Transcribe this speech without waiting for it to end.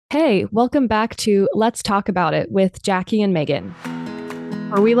Hey, welcome back to Let's Talk About It with Jackie and Megan.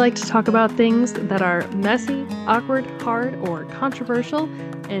 Where we like to talk about things that are messy, awkward, hard, or controversial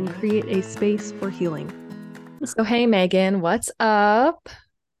and create a space for healing. So, hey, Megan, what's up?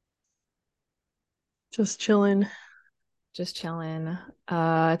 Just chilling. Just chilling. It's a How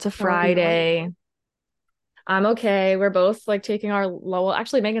are you? Friday. I'm okay. We're both like taking our well,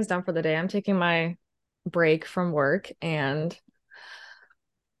 actually, Megan's done for the day. I'm taking my break from work and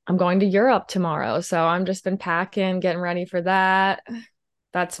I'm going to Europe tomorrow. So, I'm just been packing, getting ready for that.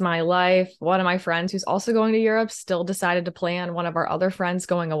 That's my life. One of my friends who's also going to Europe still decided to plan one of our other friends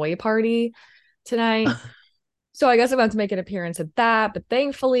going away party tonight. So I guess I'm about to make an appearance at that, but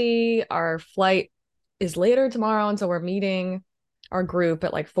thankfully our flight is later tomorrow, and so we're meeting our group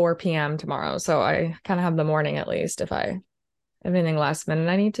at like 4 p.m. tomorrow. So I kind of have the morning at least if I have anything last minute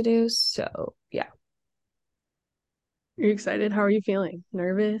I need to do. So yeah, Are you excited? How are you feeling?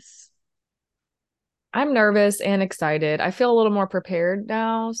 Nervous? I'm nervous and excited. I feel a little more prepared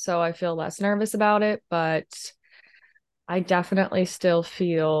now, so I feel less nervous about it, but I definitely still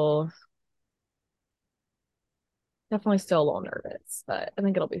a little nervous, but I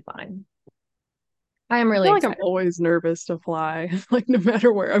think it'll be fine. I am I really feel like I'm excited. always nervous to fly, like no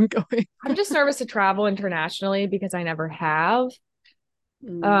matter where I'm going. I'm just nervous to travel internationally because I never have.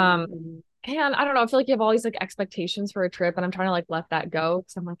 Um, Mm. and I don't know, I feel like you have all these like expectations for a trip, and I'm trying to like let that go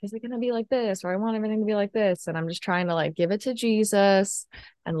because I'm like, is it gonna be like this? Or I want everything to be like this. And I'm just trying to like give it to Jesus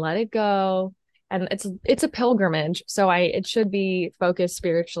and let it go. And it's a pilgrimage. So it should be focused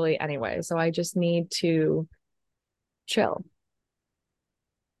spiritually anyway. So I just need to chill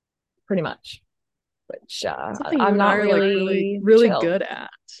pretty much, which Something you I'm and I not are like really, really really chill. good at.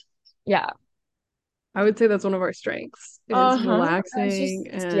 Yeah. I would say that's one of our strengths is Uh-huh. It's relaxing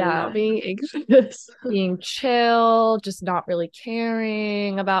just and not yeah. being anxious. Being chill, just not really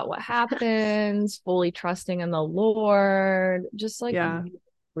caring about what happens, fully trusting in the Lord, just like Yeah.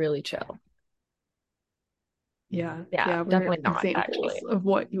 really chill. Yeah. Yeah, Yeah. We're definitely not examples actually. of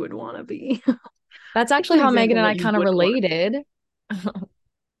what you would want to be. That's What's actually an how Megan example of and what I you kind of wouldn't want to be? related.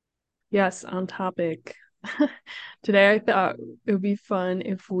 Yes, on topic. Today I thought it would be fun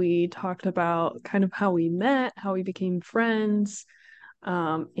if we talked about kind of how we met, how we became friends,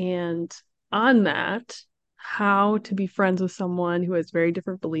 and on that, how to be friends with someone who has very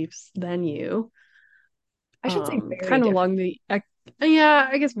different beliefs than you. I should say very Kind of different. along yeah,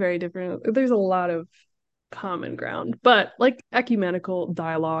 I guess very different. There's a lot of common ground, but like ecumenical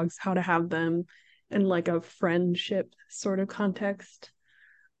dialogues, how to have them in like a friendship sort of context.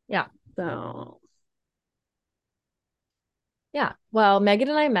 Yeah. So Yeah. Well, Megan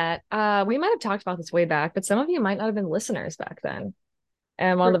and I met. We might have talked about this way back, but some of you might not have been listeners back then.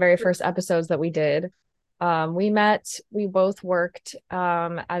 And one of the very first episodes that we did, we both worked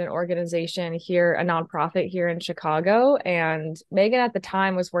at an organization here, a nonprofit here in Chicago. And Megan at the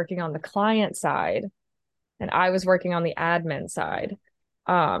time was working on the client side, and I was working on the admin side.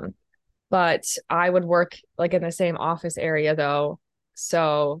 Um, but I would work like in the same office area though.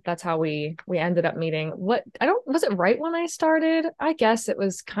 So that's how we ended up meeting. What I don't was it right when I started? I guess it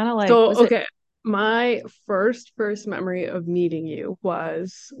was kind of like, So, was it? okay, my first memory of meeting you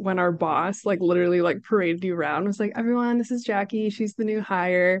was when our boss like literally like paraded you around. Was like, everyone, this is Jackie. She's the new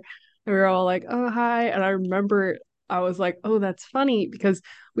hire. And we were all like, oh, hi. And I remember I was like, oh, that's funny because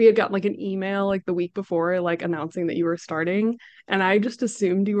we had gotten like an email like the week before, like announcing that you were starting. And I just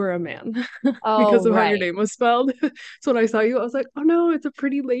assumed you were a man Oh, because of how your right. name was spelled. So when I saw you, I was like, oh no, it's a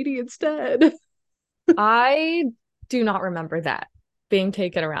pretty lady instead. I do not remember that being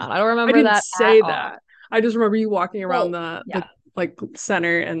taken around. I don't I remember didn't that at say all. that. I just remember you walking around Well, the yeah, like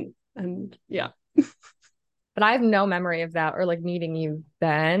center and yeah. but I have no memory of that or like meeting you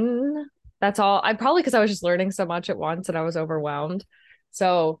then. That's all. I probably because I was just learning so much at once and I was overwhelmed.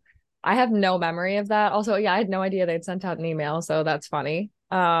 So I have no memory of that. Also, yeah, I had no idea they'd sent out an email, so that's funny.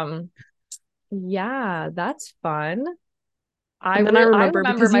 Yeah, that's fun. And then I I remember remember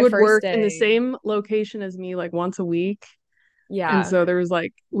because you my would first work in the day. same location as me like once a week. And Yeah. so there was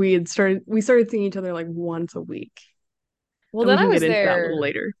like we started seeing each other like once a week. Well, And we then can get into that a little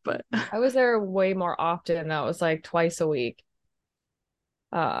later, but I was there way more often. That was like twice a week.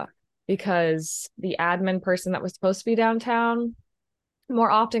 uh, because the admin person that was supposed to be downtown more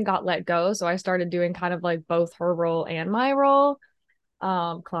often got let go. So I started doing kind of like both her role and my role,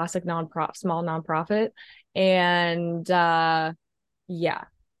 classic small nonprofit. And yeah.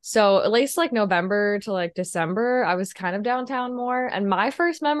 So at least like November to like December, I was kind of downtown more. And my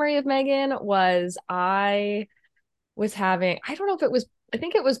first memory of Megan was I don't know if it I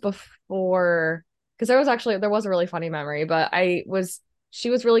think it was before, because there was a really funny memory, but I was she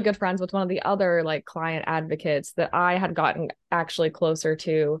was really good friends with one of the other like client advocates that I had gotten actually closer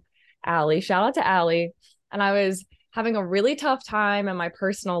to, Allie. Shout out to Allie. And I was having a really tough time in my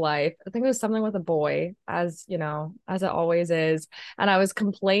personal life. I think it was something with a boy, as you know, as it always is. And I was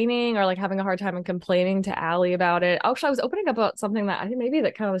complaining or like having a hard time and complaining to Allie about it. Actually, I was opening up about something that I think maybe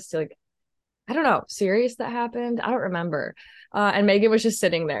that kind of was like, I don't know, serious that happened. I don't remember. And Megan was just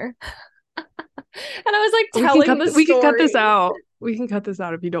sitting there. And I was like telling the We can cut this story. out. We can cut this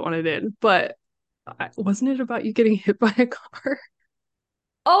out if you don't want it in. But wasn't it about you getting hit by a car?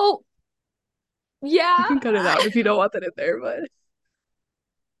 Oh, You yeah. can cut it out if you don't want that in there, but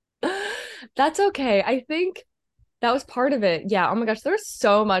That's okay. I think that was part of it. Yeah. Oh my gosh, there's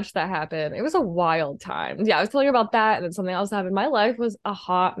so much that happened. It was a wild time. Yeah, I was telling you about that, and then something else happened. My life was a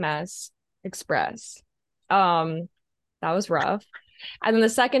hot mess express. Um, that was rough. And then the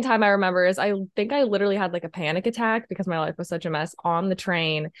second time I remember is I think I literally had like a panic attack because my life was such a mess on the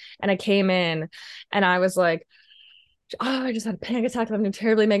train. And I came in and I was like, oh, I just had a panic attack. I'm doing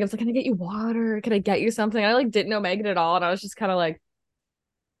terribly. Megan's like, can I get you water? Can I get you something? I like didn't know Megan at all. And I was just kind of like,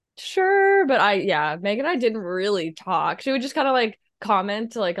 sure. But yeah, Megan and I didn't really talk. She would just kind of like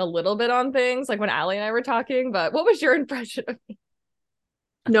comment like a little bit on things, like when Allie and I were talking. But what was your impression of me?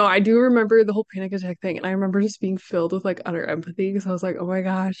 no, I do remember the whole panic attack thing, and I remember just being filled with like utter empathy because I was like, oh my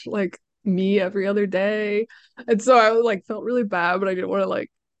gosh, like me every other day. And so I like felt really bad, but I didn't want to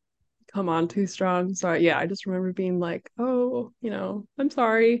like come on too strong. So yeah, I just remember being like, oh, I'm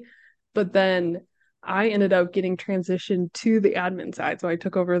sorry. But then I ended up getting transitioned to the admin side. So I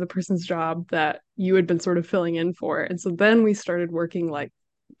took over the person's job that you had been sort of filling in for. And so then we started working like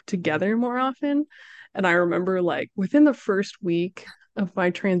together more often. And I remember like within the first week of my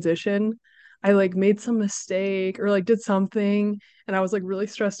transition, I like made some mistake or like did something and I was like really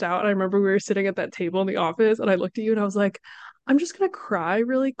stressed out. And I remember we were sitting at that table in the office and I looked at you and I was like, I'm just gonna cry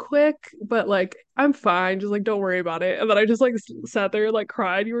really quick, but like I'm fine. Just like don't worry about it. And then I just like sat there and like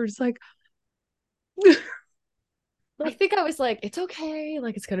cried. You were just like, I think I was like, it's okay,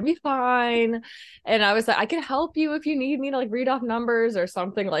 like it's gonna be fine. And I was like, I can help you if you need me to like read off numbers or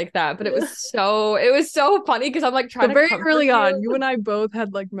something like that. But it was so funny because I'm like trying but to very comfort early on, you. you and I both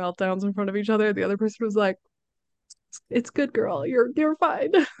had like meltdowns in front of each other. The other person was like, it's good, girl. You're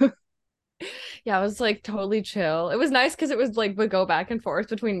fine. Yeah, I was like totally chill. It was nice because it was like would go back and forth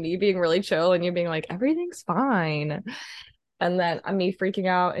between me being really chill and you being like, everything's fine. And then me freaking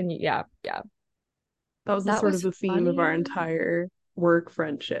out. And yeah, yeah, That was the that sort of was the theme of our funny. entire work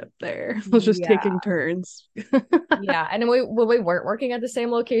friendship there. It was just Yeah. taking turns. Yeah. And then when we weren't working at the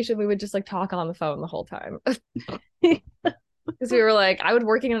same location, we would just like talk on the phone the whole time. Because we were like, I would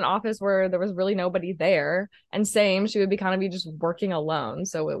working in an office where there was really nobody there. And same, she would be kind of be just working alone.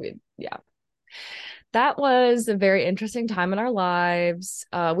 So yeah. That was a very interesting time in our lives.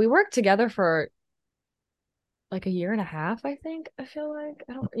 We worked together for like a year and a half, I think. I feel like.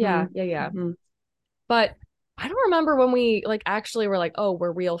 I don't, yeah, Mhm, yeah, yeah. mhm. But I don't remember when we like actually were like, oh,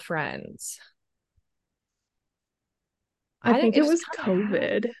 we're real friends. I I think think it it just was kind of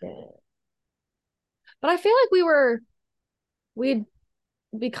COVID. happened. But I feel like we'd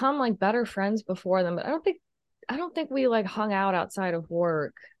become like better friends before them, but I don't think we like hung out outside of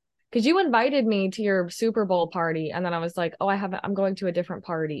work. Because you invited me to your Super Bowl party, and then I was like, "Oh, I'm going to a different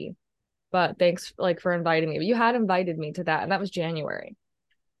party." But thanks, like, for inviting me. But you had invited me to that, and that was January.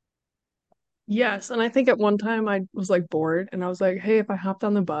 Yes, and I think at one time I was like bored and I was like, "Hey, if I hopped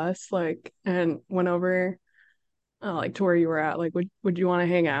on the bus like and went over like to where you were at, like would you want to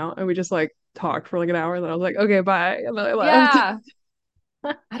hang out?" And we just like talked for like an hour and then I was like, "Okay, bye." And then I left. Yeah,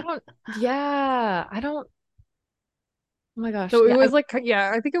 I don't. Yeah, I don't. Oh my gosh. So it Yeah, was like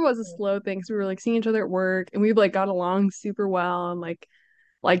yeah, I think it was a slow thing because we were like seeing each other at work and we like got along super well and like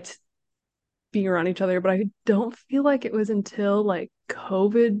liked being around each other, but I don't feel like it was until like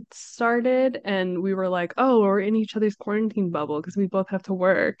COVID started and we were like, oh, we're in each other's quarantine bubble because we both have to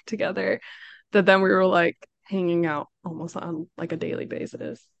work together, that then we were like hanging out almost on like a daily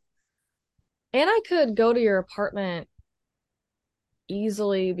basis. and I could go to your apartment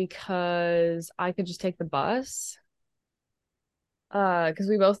easily because I could just take the bus. Because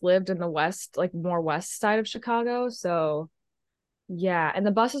we both lived in the west, like more west side of Chicago. So yeah, and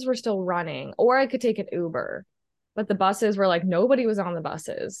the buses were still running, or I could take an Uber, but the buses were like nobody was on the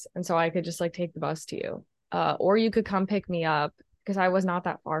buses, and so I could just like take the bus to you, or you could come pick me up because I was not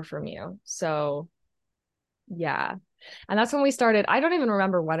that far from you. So yeah, and that's when we started. I don't even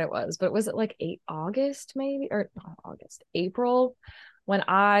remember what it was, but was it like August maybe or not August, April? When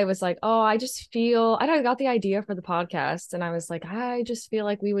I was like, oh, I got the idea for the podcast, and I was like, I just feel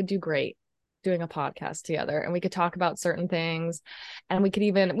like we would do great. doing a podcast together and we could talk about certain things. And we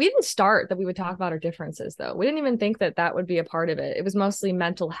didn't start that we would talk about our differences though. We didn't even think that that would be a part of it. It was mostly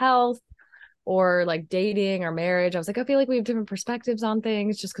mental health or like dating or marriage. I was like, I feel like we have different perspectives on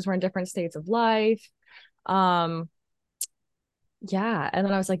things just because we're in different states of life. Um, yeah. And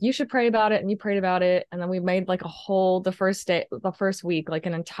then I was like, you should pray about it. And you prayed about it. And then we made like a whole, the first week, like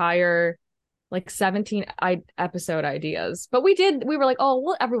an entire, like 17 episode ideas. But we were like, oh,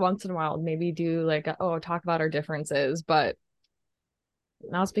 well, every once in a while, maybe do like, talk about our differences. But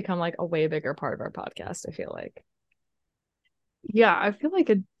now it's become like a way bigger part of our podcast, I feel like. Yeah, I feel like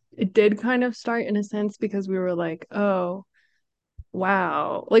it did kind of start in a sense because we were like, oh,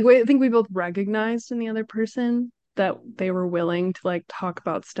 wow. Like I think we both recognized in the other person that they were willing to like talk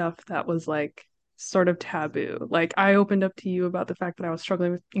about stuff that was like sort of taboo. Like I opened up to you about the fact that I was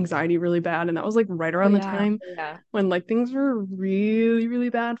struggling with anxiety really bad, and that was like right Oh, around the yeah. time Yeah. when like things were really, really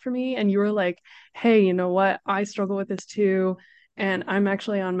bad for me. And you were like, hey, you know what? I struggle with this too. And I'm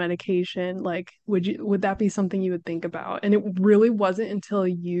actually on medication. Like, would that be something you would think about? And it really wasn't until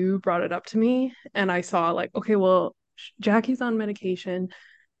you brought it up to me and I saw like, okay, well, Jackie's on medication.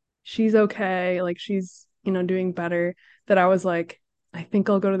 She's okay. Like she's, doing better. That I was like, I think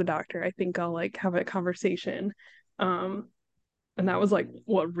I'll go to the doctor. I think I'll like have a conversation. Um, and that was like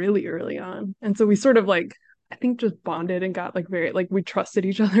what really early on. And so we sort of like I think just bonded and got like very like we trusted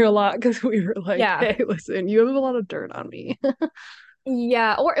each other a lot because we were like, Yeah. hey, listen, you have a lot of dirt on me.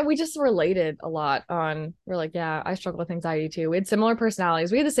 Yeah, or and we just related a lot on we're like, yeah, I struggle with anxiety too. We had similar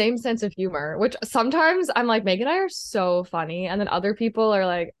personalities. We had the same sense of humor, which sometimes I'm like, Megan and I are so funny. And then other people are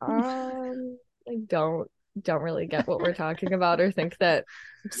like, like don't really get what we're talking about or think that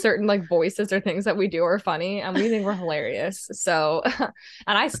certain like voices or things that we do are funny and we think we're hilarious. So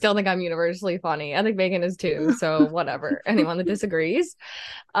and I still think I'm universally funny. I think Megan is too. So whatever. Anyone that disagrees.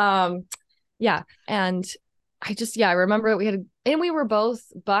 Um yeah. And I remember that and we were both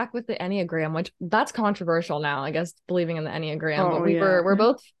back with the Enneagram, which that's controversial now, I guess, believing in the Enneagram, but Oh yeah. we're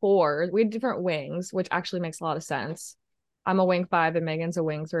both four. We had different wings, which actually makes a lot of sense. I'm a wing five and Megan's a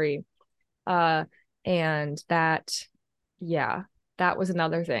wing three. Uh, and yeah, that was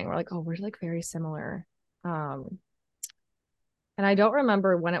another thing. We're like, oh, we're like very similar. Um, and I don't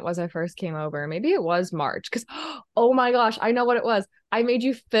remember when it was I first came over. Maybe it was March because, oh my gosh, I know what it was. I made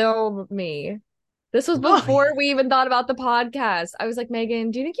you film me. This was Oh, before we even thought about the podcast. I was like,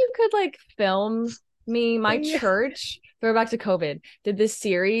 Megan, do you think you could like film me? My yeah. church, throwback to COVID, did this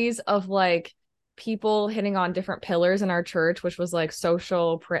series of like people hitting on different pillars in our church, which was like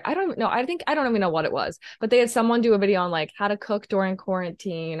I don't know. I don't even know what it was, but they had someone do a video on like how to cook during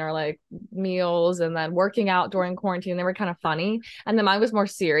quarantine or like meals and then working out during quarantine. They were kind of funny. And then mine was more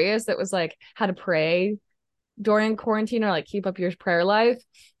serious. It was like how to pray during quarantine or like keep up your prayer life.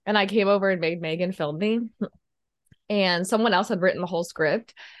 And I came over and made Megan film me. And someone else had written the whole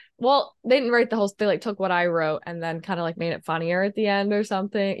script. Well, they didn't write the whole, they like took what I wrote and then kind of like made it funnier at the end or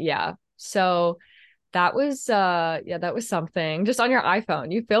something. Yeah. So that was something. Just on your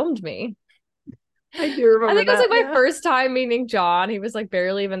iPhone. You filmed me. I do I remember think it was that. like my Yeah. first time meeting John. He was like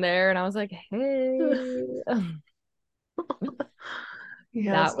barely even there. And I was like, hey.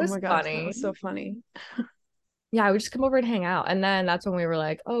 Yes. That Oh was my gosh, that funny. was so funny. Yeah, I would just come over and hang out. And then that's when we were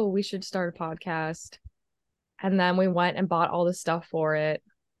like, oh, we should start a podcast. And then we went and bought all the stuff for it.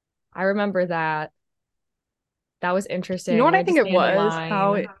 I remember that. That was You know interesting. what We I had to think it stand in was?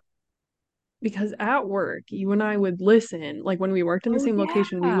 How line. it because at work, you and I would listen, like when we worked in the Oh, same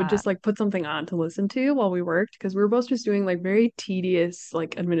location, we would yeah. just like put something on to listen to while we worked because we were both just doing like very tedious,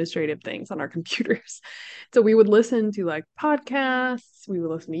 like administrative things on our computers. So we would listen to like podcasts, we would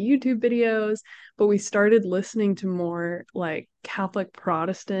listen to YouTube videos, but we started listening to more like Catholic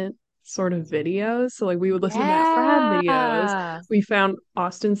Protestant sort of videos. So like we would listen to Matt Fradd videos. Yeah. We found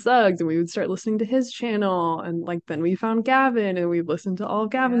Austin Suggs and we would start listening to his channel. And like then we found Gavin and we'd listen to all of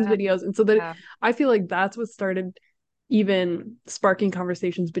Gavin's Yeah. videos. And so that Yeah. I feel like that's what started even sparking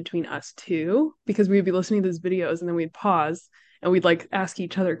conversations between us too, because we'd be listening to these videos and then we'd pause and we'd like ask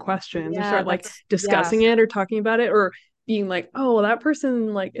each other questions or Yeah. start like Yeah. discussing it or talking about it or being like, oh, well, that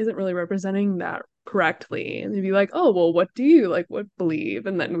person like isn't really representing that correctly. And they'd be like, oh, well, what do you like, what believe?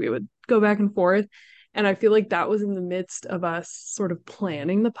 And then we would go back and forth. And I feel like that was in the midst of us sort of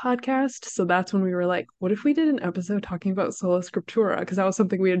planning the podcast. So that's when we were like, what if we did an episode talking about Sola Scriptura? Because that was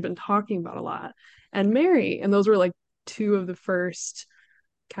something we had been talking about a lot. And Mary. And those were like two of the first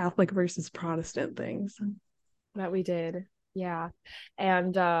Catholic versus Protestant things. That we did. Yeah.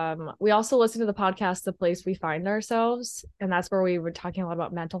 And we also listened to the podcast The Place We Find Ourselves. And that's where we were talking a lot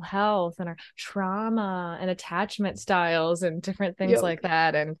about mental health and our trauma and attachment styles and different things Yep. like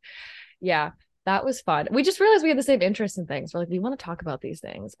that. And Yeah, that was fun. We just realized we had the same interests in things. We're like, we want to talk about these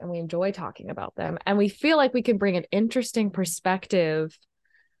things and we enjoy talking about them. And we feel like we can bring an interesting perspective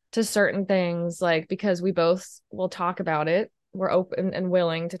to certain things, like because we both will talk about it. We're open and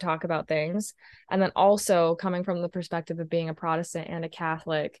willing to talk about things. And then also coming from the perspective of being a Protestant and a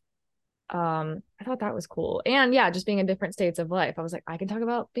Catholic, I thought that was cool. And yeah, just being in different states of life. I was like, I can talk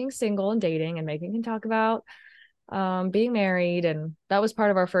about being single and dating, and Megan can talk about being married. And that was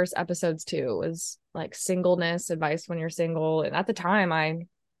part of our first episodes too, was like singleness advice when you're single. And at the time I'd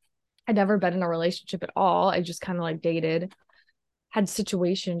never been in a relationship at all. I just kind of like dated, had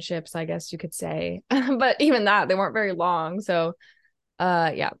situationships, I guess you could say. But even that, they weren't very long. So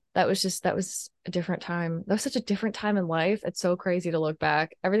yeah, that was a different time. That was such a different time in life. It's so crazy to look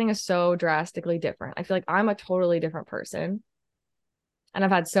back. Everything is so drastically different. I feel like I'm a totally different person. And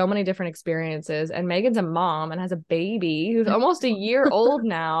I've had so many different experiences. And Megan's a mom and has a baby who's almost a year old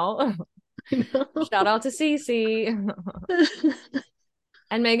now. I Shout know. out to Cece.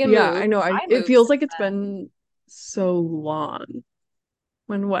 And Megan Yeah, I moved. know. I It moved feels since like it's then. been so long.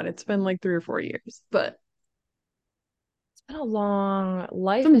 When what? It's been like 3 or 4 years, but It's been a long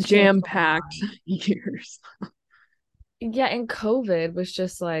life some has changed a jam-packed lot. years. Yeah, and COVID was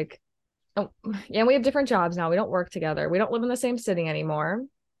just like, oh, yeah, we have different jobs now. We don't work together. We don't live in the same city anymore.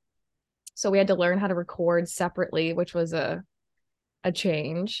 So we had to learn how to record separately, which was a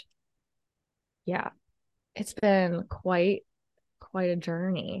change. Yeah, it's been quite a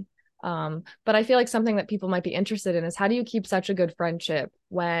journey. But I feel like something that people might be interested in is how do you keep such a good friendship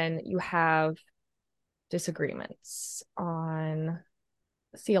when you have disagreements on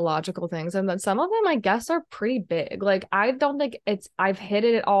theological things? And then some of them, I guess, are pretty big. Like, I don't think I've hit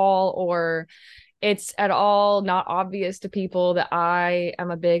it at all, or it's at all not obvious to people that I am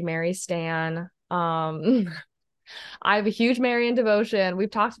a big Mary Stan. I have a huge Marian devotion.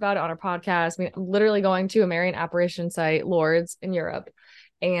 We've talked about it on our podcast. I mean, I'm literally going to a Marian apparition site, Lourdes in Europe.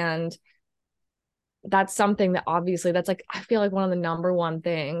 And that's something that obviously that's like, I feel like one of the number one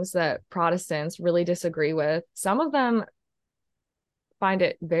things that Protestants really disagree with. Some of them find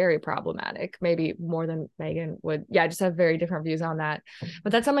it very problematic, maybe more than Megan would. Yeah, I just have very different views on that.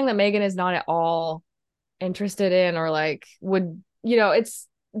 But that's something that Megan is not at all interested in, or like would,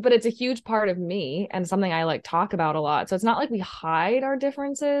 but it's a huge part of me and something I like talk about a lot. So it's not like we hide our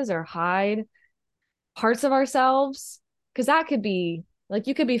differences or hide parts of ourselves, because that could be like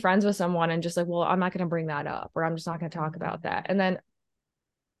you could be friends with someone and just like, well, I'm not going to bring that up, or I'm just not going to talk about that. And then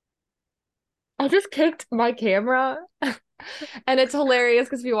I just kicked my camera. And it's hilarious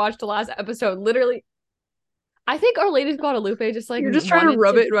because if you watched the last episode, literally, I think Our Lady of Guadalupe just like You're just trying to wanted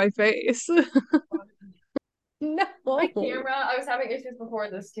rub to. it in my face. My No. camera, I was having issues before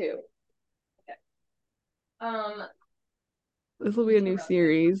this too. Okay. Um, This will be a new interrupted.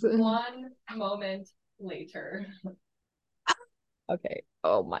 series. One moment later. Okay.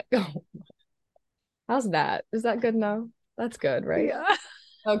 Oh my God. How's that? Is that good enough? That's good, right? Yeah,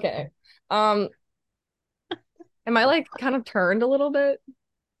 Okay. Um, am I like kind of turned a little bit?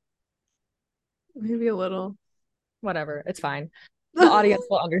 maybe a little. Whatever. It's fine. The audience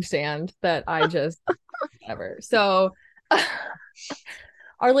will understand that I just whatever. So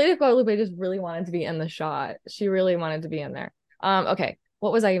Our Lady of Guadalupe just really wanted to be in the shot. She really wanted to be in there. Okay.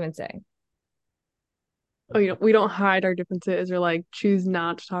 What was I even saying? Oh, we don't hide our differences or like choose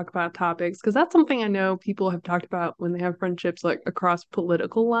not to talk about topics because that's something I know people have talked about when they have friendships like across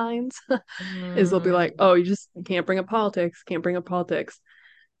political lines. Is they'll be like, Mm, oh, you can't bring up politics, can't bring up politics.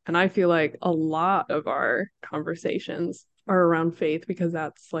 And I feel like a lot of our conversations are around faith because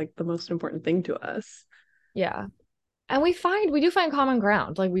that's like the most important thing to us. yeah. And we do find common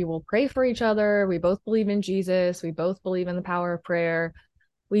ground. Like we will pray for each other. We both believe in Jesus. We both believe in the power of prayer.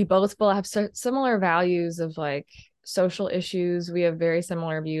 We both will have similar values of like social issues. We have very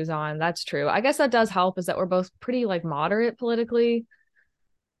similar views on. That's true. I guess that does help is that we're both pretty like moderate politically.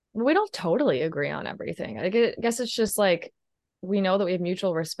 We don't totally agree on everything. Guess it's just like we know that we have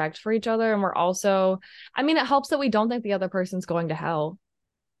mutual respect for each other. And we're also, I mean, it helps that we don't think the other person's going to hell,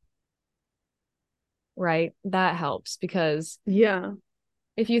 right? That helps because Yeah.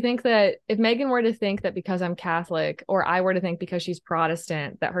 if Megan were to think that because I'm Catholic, or I were to think because she's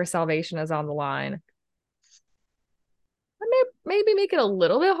Protestant that her salvation is on the line, that may maybe make it a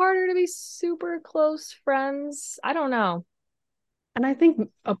little bit harder to be super close friends. I don't know. And I think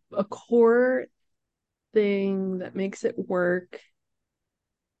a core thing that makes it work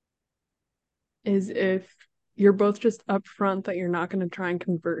is if you're both just upfront that you're not going to try and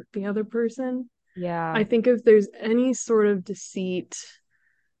convert the other person. Yeah. I think if there's any sort of deceit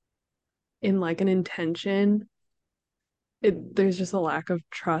in like an intention, there's just a lack of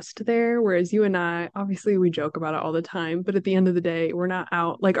trust there. Whereas you and I, obviously we joke about it all the time, but at the end of the day, we're not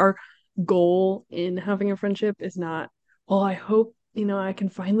out like our goal in having a friendship is not, well, I hope, I can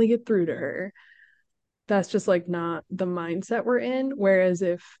finally get through to her. That's just like not the mindset we're in. Whereas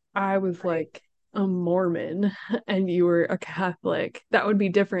if I was Right. like a Mormon and you were a Catholic, that would be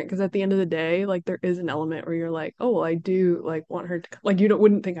different because at the end of the day, like there is an element where you're like, oh, well, I do like want her to like you don't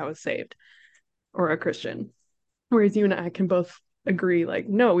wouldn't think I was saved or a Christian. Whereas you and I can both agree, like,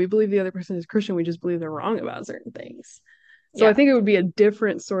 no, we believe the other person is Christian, we just believe they're wrong about certain things. So I Yeah. think it would be a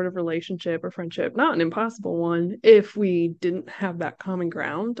different sort of relationship or friendship, not an impossible one, if we didn't have that common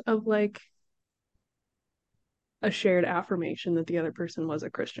ground of like a shared affirmation that the other person was a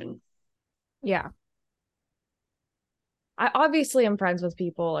Christian. Yeah. I obviously am friends with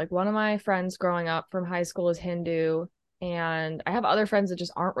people. Like one of my friends growing up from high school is Hindu, and I have other friends that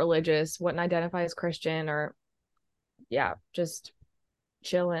just aren't religious, wouldn't identify as Christian or yeah, just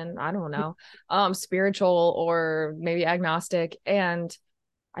chilling, I don't know. Spiritual or maybe agnostic. And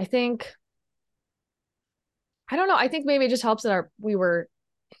I think I don't know, I think maybe it just helps that our we were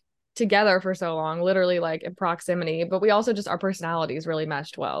together for so long, literally like in proximity, but we also just our personalities really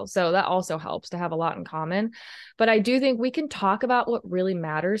meshed well. So that also helps to have a lot in common. But I do think we can talk about what really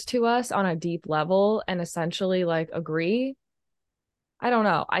matters to us on a deep level and essentially like agree. I don't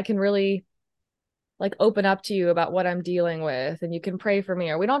know. I can really like open up to you about what I'm dealing with and you can pray for me,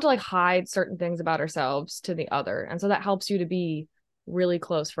 or we don't have to like hide certain things about ourselves to the other. And so that helps you to be really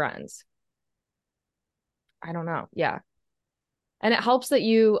close friends. I don't know. Yeah. And it helps that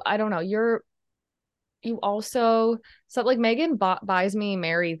I don't know, you also so like Megan buys me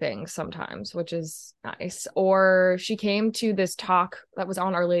Mary things sometimes, which is nice. Or she came to this talk that was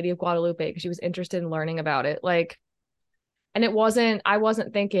on Our Lady of Guadalupe because she was interested in learning about it. Like, and I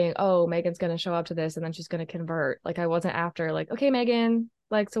wasn't thinking, oh, Megan's gonna show up to this and then she's gonna convert. Like I wasn't after like, okay, Megan,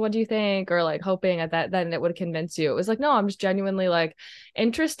 like, so what do you think? Or like hoping at that then it would convince you. It was like, no, I'm just genuinely like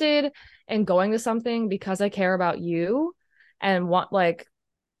interested in going to something because I care about you and want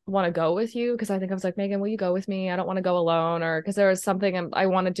to go with you because I think I was like, Megan, will you go with me? I don't want to go alone, or because there was something I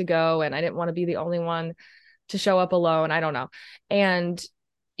wanted to go and I didn't want to be the only one to show up alone. I don't know. And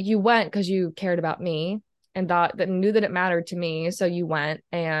you went because you cared about me and thought that knew that it mattered to me. So you went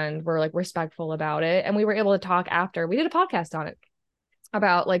and were like respectful about it. And we were able to talk after. We did a podcast on it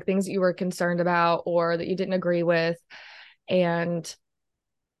about like things that you were concerned about or that you didn't agree with. And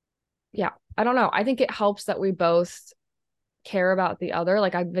yeah, I don't know. I think it helps that we both care about the other.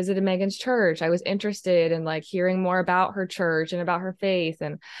 Like I visited Megan's church. I was interested in like hearing more about her church and about her faith.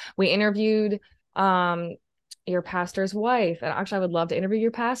 And we interviewed your pastor's wife. And actually I would love to interview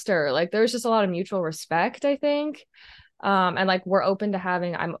your pastor. Like there's just a lot of mutual respect, I think. And like we're open to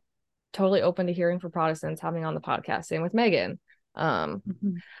I'm totally open to hearing for Protestants having on the podcast. Same with Megan. Um,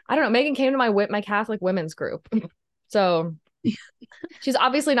 Mm-hmm. I don't know. Megan came to my Catholic women's group. So she's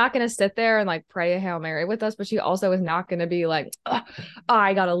obviously not going to sit there and like pray a Hail Mary with us, but she also is not going to be like, oh,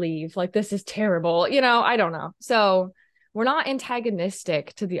 I got to leave. Like, this is terrible. I don't know. So we're not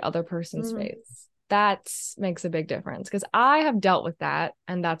antagonistic to the other person's Mm-hmm. faith. That makes a big difference because I have dealt with that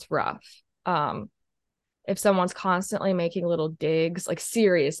and that's rough. Um, if someone's constantly making little digs, like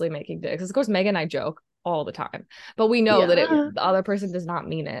seriously making digs. Of course, Megan and I joke all the time, but we know that Yeah. the other person does not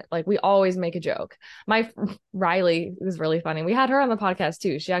mean it. Like we always make a joke. My Riley was really funny. We had her on the podcast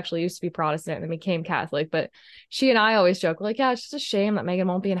too. She actually used to be Protestant and became Catholic, but she and I always joke like, yeah, it's just a shame that Megan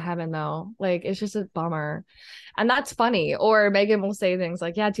won't be in heaven though. Like it's just a bummer. And that's funny. Or Megan will say things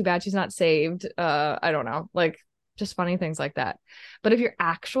like, yeah, too bad she's not saved. I don't know. Like just funny things like that. But if you're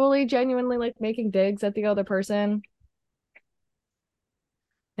actually genuinely like making digs at the other person,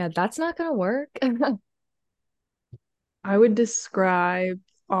 yeah, that's not gonna work. I would describe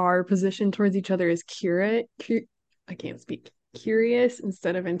our position towards each other as I can't speak, curious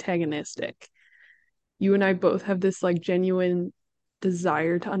instead of antagonistic. You and I both have this like genuine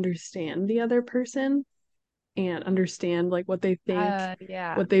desire to understand the other person and understand like what they think,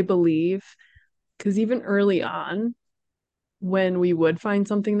 Yeah. what they believe. Because even early on, when we would find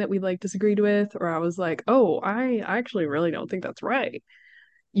something that we like disagreed with, or I was like, oh, I actually really don't think that's right.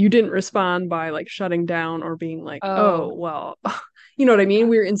 You didn't respond by like shutting down or being like, Oh, oh, well, you know what I mean?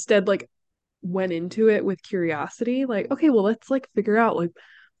 We were instead like went into it with curiosity, like, okay, well, let's like figure out like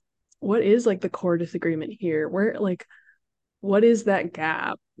what is like the core disagreement here? Where like what is that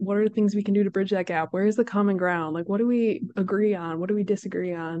gap? What are the things we can do to bridge that gap? Where is the common ground? Like, what do we agree on? What do we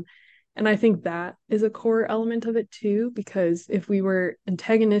disagree on? And I think that is a core element of it too, because if we were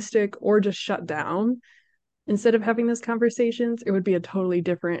antagonistic or just shut down instead of having those conversations, it would be a totally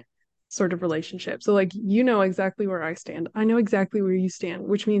different sort of relationship. So like you know exactly where I stand. I know exactly where you stand,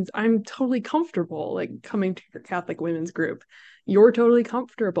 which means I'm totally comfortable like coming to your Catholic women's group. You're totally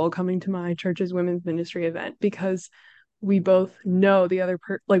comfortable coming to my church's women's ministry event because we both know the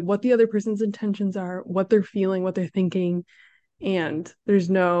like what the other person's intentions are, what they're feeling, what they're thinking, and there's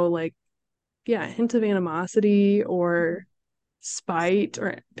no like yeah, hint of animosity or spite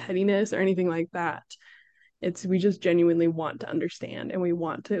or pettiness or anything like that. It's we just genuinely want to understand and we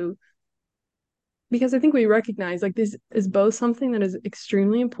want to because I think we recognize like this is both something that is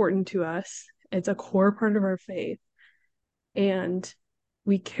extremely important to us. It's a core part of our faith and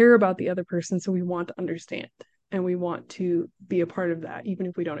we care about the other person so we want to understand and we want to be a part of that even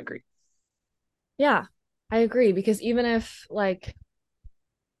if we don't agree. Yeah, I agree because even if like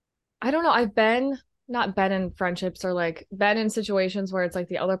I don't know, I've been not been in friendships or like been in situations where it's like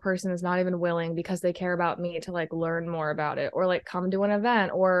the other person is not even willing because they care about me to like learn more about it or like come to an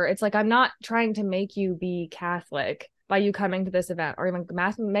event or it's like I'm not trying to make you be Catholic by you coming to this event or even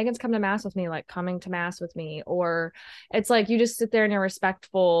mass Megan's come to mass with me like coming to mass with me or it's like you just sit there and you're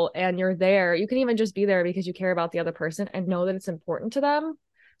respectful and you're there. You can even just be there because you care about the other person and know that it's important to them.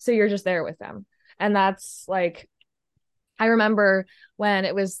 So you're just there with them. And that's like I remember when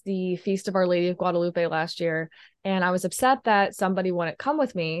it was the Feast of Our Lady of Guadalupe last year, and I was upset that somebody wouldn't come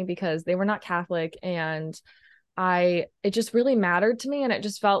with me because they were not Catholic. And it just really mattered to me. And it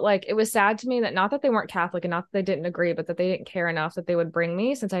just felt like it was sad to me that not that they weren't Catholic and not that they didn't agree, but that they didn't care enough that they would bring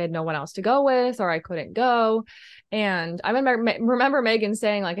me since I had no one else to go with or I couldn't go. And I remember Megan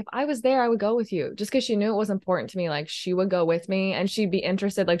saying, like, if I was there, I would go with you just because she knew it was important to me. Like, she would go with me and she'd be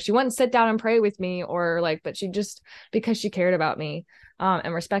interested. Like, she wouldn't sit down and pray with me or like, but she just because she cared about me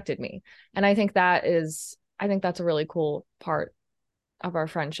and respected me. And I think that's a really cool part of our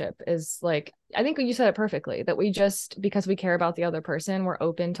friendship is like I think you said it perfectly that we just because we care about the other person we're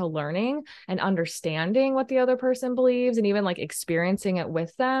open to learning and understanding what the other person believes and even like experiencing it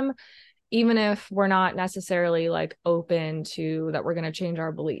with them even if we're not necessarily like open to that we're going to change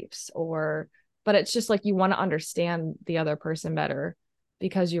our beliefs or but it's just like you want to understand the other person better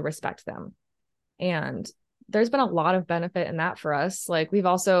because you respect them and there's been a lot of benefit in that for us like we've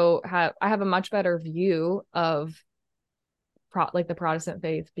also had I have a much better view of like the Protestant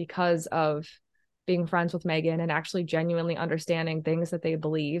faith because of being friends with Megan and actually genuinely understanding things that they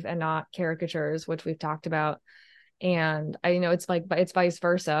believe and not caricatures, which we've talked about. And I know it's like, but it's vice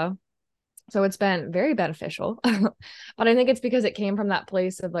versa. So it's been very beneficial. But I think it's because it came from that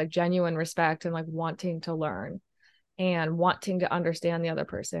place of like genuine respect and like wanting to learn and wanting to understand the other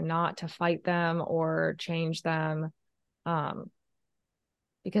person, not to fight them or change them. Um,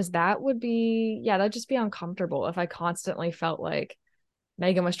 because that would be, yeah, that'd just be uncomfortable if I constantly felt like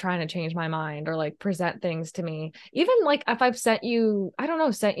Megan was trying to change my mind or like present things to me. Even like if I've sent you, I don't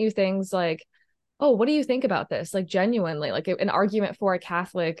know, sent you things like, oh, what do you think about this? Like genuinely, like an argument for a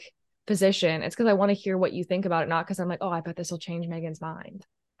Catholic position. It's because I want to hear what you think about it, not because I'm like, oh, I bet this will change Megan's mind.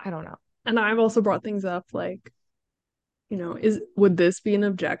 I don't know. And I've also brought things up like is would this be an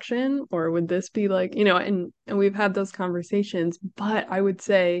objection or would this be like and we've had those conversations but I would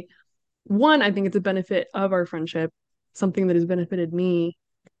say one I think it's a benefit of our friendship something that has benefited me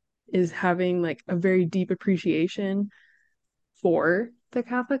is having like a very deep appreciation for the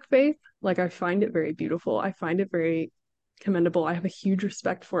Catholic faith like I find it very beautiful I find it very commendable I have a huge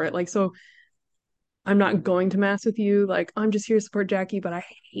respect for it like so I'm not going to mass with you. Like, I'm just here to support Jackie, but I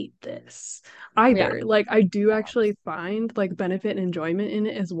hate this Yeah. either. Like, I do actually find like benefit and enjoyment in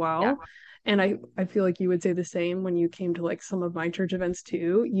it as Yeah. well. And I feel like you would say the same when you came to like some of my church events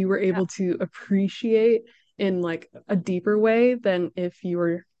too. You were Yeah. able to appreciate in like a deeper way than if you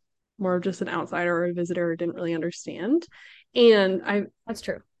were more of just an outsider or a visitor or didn't really understand. And I That's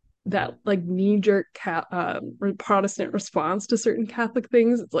true. that like knee jerk Protestant response to certain Catholic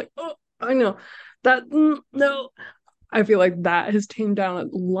things. It's like, oh, I know that no. I feel like that has tamed down a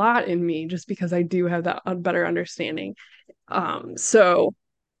lot in me just because I do have that better understanding. So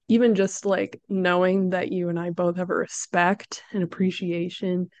even just like knowing that you and I both have a respect and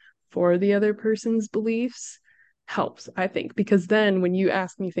appreciation for the other person's beliefs helps, I think, because then when you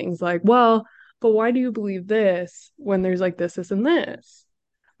ask me things like, well, but why do you believe this when there's like this, and this?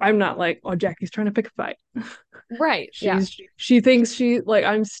 I'm not like, oh, Jackie's trying to pick a fight. Right. Yeah. She thinks she like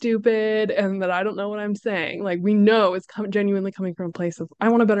I'm stupid and that I don't know what I'm saying. Like we know it's genuinely coming from a place of I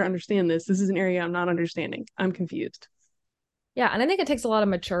want to better understand this. This is an area I'm not understanding. I'm confused. Yeah. And I think it takes a lot of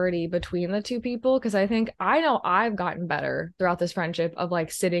maturity between the two people because I think I know I've gotten better throughout this friendship of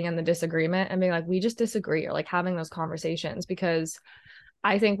like sitting in the disagreement and being like, we just disagree or like having those conversations because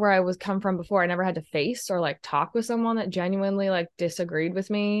I think where I was come from before, I never had to face or like talk with someone that genuinely like disagreed with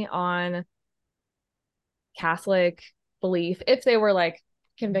me on Catholic belief. If they were like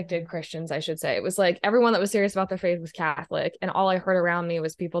convicted Christians, I should say. It was like everyone that was serious about their faith was Catholic. And all I heard around me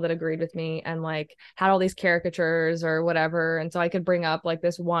was people that agreed with me and like had all these caricatures or whatever. And so I could bring up like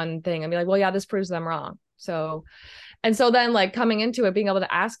this one thing and be like, well, yeah, this proves them wrong. So, and so then like coming into it, being able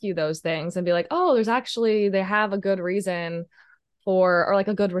to ask you those things and be like, oh, there's actually, they have a good reason for, or like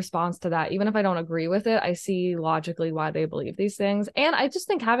a good response to that. Even if I don't agree with it, I see logically why they believe these things. And I just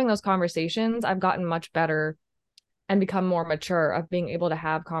think having those conversations, I've gotten much better and become more mature of being able to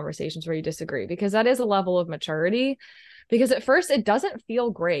have conversations where you disagree, because that is a level of maturity. Because at first it doesn't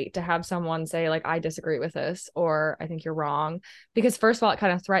feel great to have someone say like, I disagree with this, or I think you're wrong, because first of all it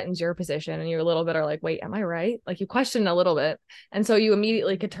kind of threatens your position and you're a little bit are like, wait, am I right? Like you question a little bit, and so you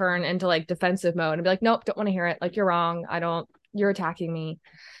immediately could turn into like defensive mode and be like, nope, don't want to hear it, like you're wrong, I don't, you're attacking me.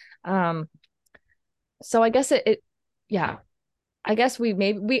 um so I guess it yeah, I guess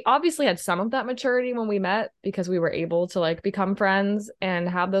we obviously had some of that maturity when we met because we were able to like become friends and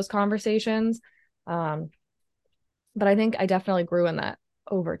have those conversations. Um, but I think I definitely grew in that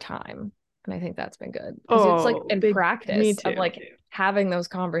over time. And I think that's been good because it's like Oh, in big, me practice of too. like having those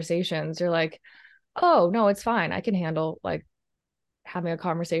conversations, you're like, oh, no, it's fine. I can handle like having a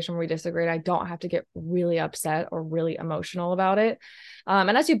conversation where we disagree. I don't have to get really upset or really emotional about it.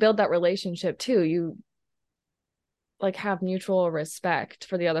 And as you build that relationship too, you like have mutual respect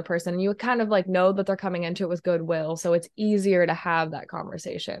for the other person, and you kind of like know that they're coming into it with goodwill, so it's easier to have that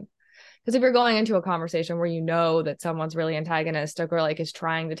conversation. Because if you're going into a conversation where you know that someone's really antagonistic or like is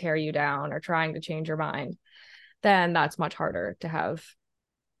trying to tear you down or trying to change your mind, then that's much harder to have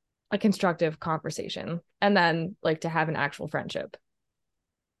a constructive conversation and then like to have an actual friendship.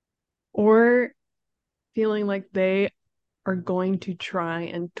 Or feeling like they are going to try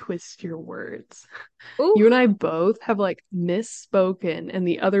and twist your words. Ooh, You and I both have like misspoken, and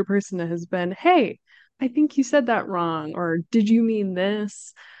the other person has been, hey, I think you said that wrong, or did you mean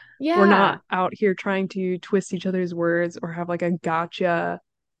this? We're not yeah, out here trying to twist each other's words or have like a gotcha,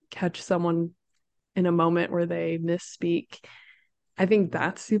 catch someone in a moment where they misspeak. I think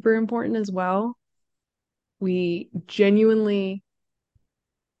that's super important as well. We genuinely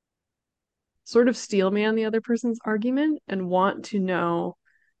sort of steel man the other person's argument and want to know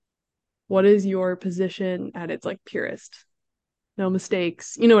what is your position at its like purest. No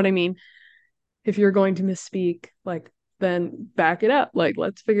mistakes. You know what I mean? If you're going to misspeak, like then back it up. Like,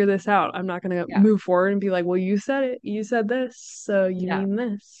 let's figure this out. I'm not going to yeah, move forward and be like, well, you said it. You said this. So you yeah, mean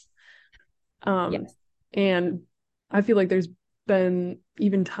this. Um, yes. and I feel like there's been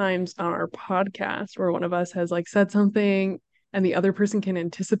even times on our podcast where one of us has like said something and the other person can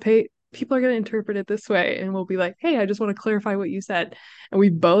anticipate people are going to interpret it this way, and we'll be like, hey, I just want to clarify what you said. And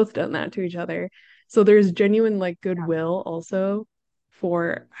we've both done that to each other. So there's genuine like Yeah. goodwill also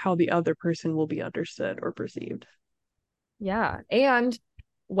for how the other person will be understood or perceived. Yeah. And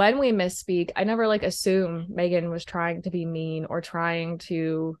when we misspeak, I never like assume Megan was trying to be mean or trying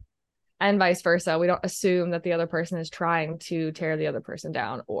to, and vice versa. We don't assume that the other person is trying to tear the other person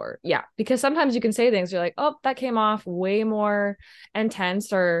down, or, yeah, because sometimes you can say things, you're like, oh, that came off way more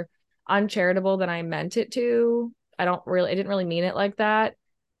intense or uncharitable than I meant it to. I didn't really mean it like that.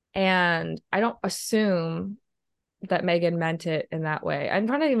 And I don't assume that Megan meant it in that way. I'm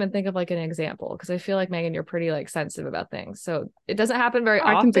trying to even think of like an example because I feel like Megan, you're pretty like sensitive about things. So it doesn't happen very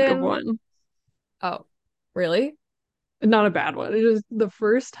I can think of often. one. Oh, really? Not a bad one. It was the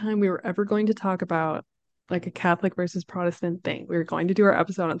first time we were ever going to talk about like a Catholic versus Protestant thing. We were going to do our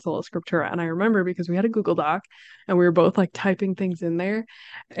episode on Sola Scriptura. And I remember because we had a Google Doc and we were both like typing things in there.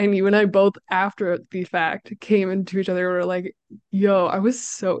 And you and I both, after the fact, came into each other and were like, yo, I was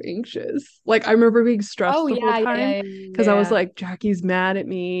so anxious. Like, I remember being stressed Oh the whole yeah, yeah, time yeah, because I was yeah. like, Jackie's mad at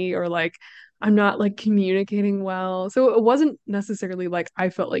me, or like, I'm not like communicating well. So it wasn't necessarily like I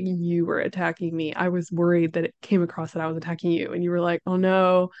felt like you were attacking me. I was worried that it came across that I was attacking you. And you were like, oh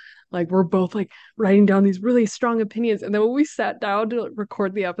no, like we're both like writing down these really strong opinions. And then when we sat down to like,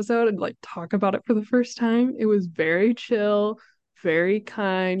 record the episode and like talk about it for the first time, it was very chill, very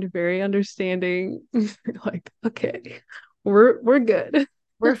kind, very understanding. Like, okay, we're good.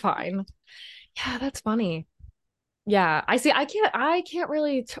 We're fine. Yeah, that's funny. Yeah, I see. I can't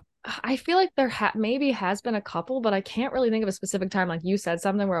really I feel like maybe has been a couple, but I can't really think of a specific time like you said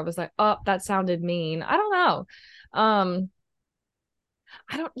something where I was like, "Oh, that sounded mean." I don't know. Um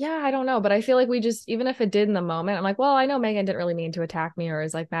I don't know, but I feel like we just, even if it did in the moment, I'm like, well, I know Megan didn't really mean to attack me or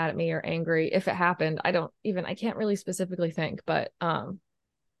is like mad at me or angry. If it happened, I can't really specifically think, but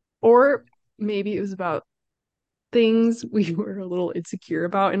Or maybe it was about things we were a little insecure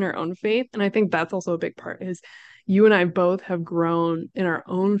about in our own faith. And I think that's also a big part is you and I both have grown in our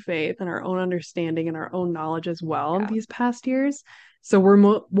own faith and our own understanding and our own knowledge as well in Yeah. these past years. So we're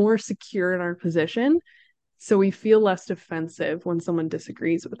more secure in our position. So we feel less defensive when someone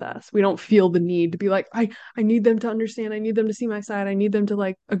disagrees with us. We don't feel the need to be like, I need them to understand. I need them to see my side. I need them to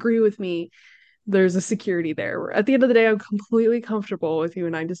like agree with me. There's a security there. At the end of the day, I'm completely comfortable with you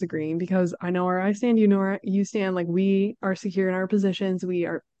and I disagreeing because I know where I stand, you know where you stand. Like we are secure in our positions. We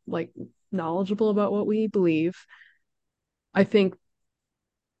are like knowledgeable about what we believe. I think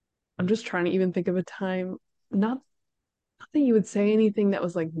I'm just trying to even think of a time, not not that you would say anything that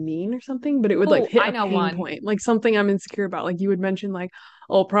was like mean or something, but it would like Oh, hit I a know pain one. point, like something I'm insecure about. Like you would mention like,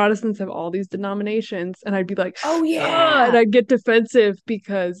 oh, Protestants have all these denominations, and I'd be like, Oh and yeah. I'd get defensive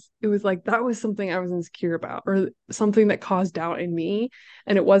because it was like that was something I was insecure about or something that caused doubt in me.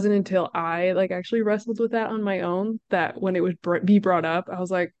 And it wasn't until I like actually wrestled with that on my own that when it would be brought up, I was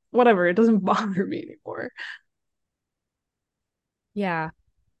like, whatever, it doesn't bother me anymore. Yeah.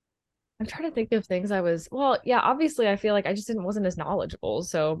 I'm trying to think of things I was, well, yeah, obviously I feel like I just didn't wasn't as knowledgeable.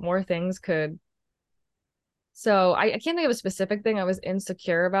 So more things could, so I can't think of a specific thing I was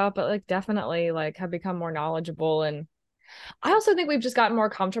insecure about, but like definitely like have become more knowledgeable. And I also think we've just gotten more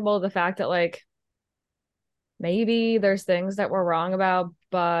comfortable with the fact that like maybe there's things that we're wrong about,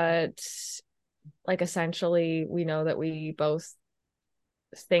 but like essentially we know that we both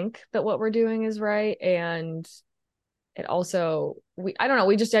think that what we're doing is right. And it also, we, I don't know,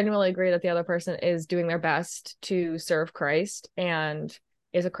 we just genuinely agree that the other person is doing their best to serve Christ and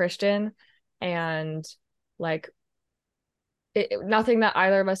is a Christian. And like nothing that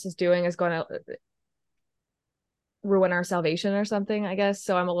either of us is doing is going to ruin our salvation or something, I guess.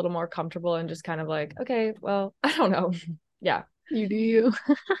 So I'm a little more comfortable and just kind of like, okay, well, I don't know. Yeah. You do you.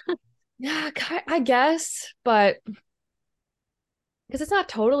 Yeah, I guess, but because it's not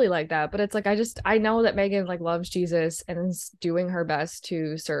totally like that, but it's like I know that Megan like loves Jesus and is doing her best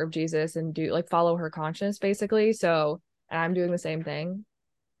to serve Jesus and do like follow her conscience basically. So, and I'm doing the same thing.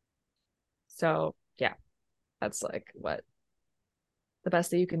 So, yeah, that's like what the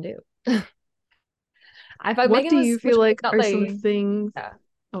best that you can do. I thought What Megan do you was, which feel Megan's like not are some like, things? yeah.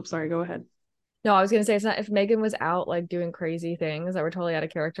 Oh, sorry, go ahead. No, I was gonna say it's not if Megan was out like doing crazy things that were totally out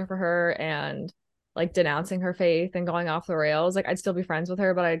of character for her and like denouncing her faith and going off the rails, like I'd still be friends with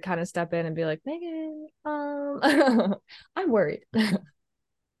her, but I'd kind of step in and be like, Megan, I'm worried.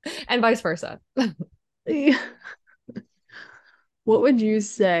 And vice versa. What would you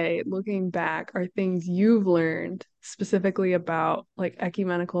say, looking back, are things you've learned specifically about like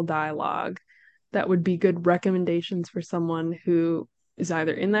ecumenical dialogue that would be good recommendations for someone who is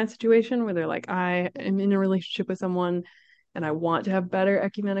either in that situation where they're like, I am in a relationship with someone and I want to have better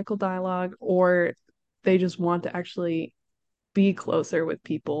ecumenical dialogue, or they just want to actually be closer with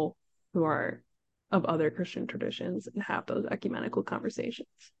people who are of other Christian traditions and have those ecumenical conversations?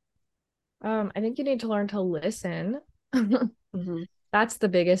 I think you need to learn to listen. Mm-hmm. That's the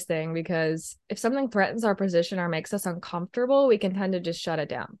biggest thing because if something threatens our position or makes us uncomfortable, we can tend to just shut it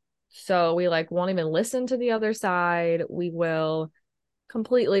down. So we like won't even listen to the other side. We will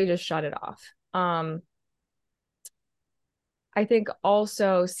completely just shut it off. I think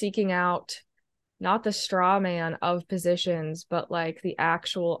also seeking out not the straw man of positions, but like the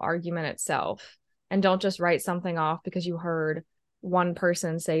actual argument itself. And don't just write something off because you heard one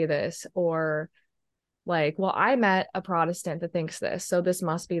person say this, or like, well, I met a Protestant that thinks this, so this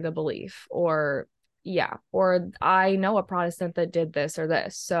must be the belief, or yeah, or I know a Protestant that did this or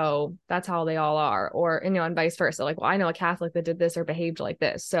this, so that's how they all are, or you know, and vice versa. Like, well, I know a Catholic that did this or behaved like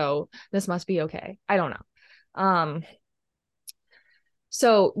this, so this must be okay. I don't know.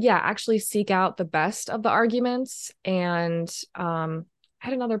 So yeah, actually seek out the best of the arguments. And I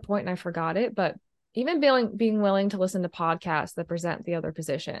had another point and I forgot it, but even being willing to listen to podcasts that present the other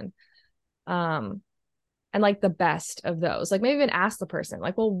position. Um, and like the best of those. Like maybe even ask the person,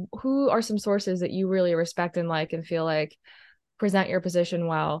 like, well, who are some sources that you really respect and like and feel like present your position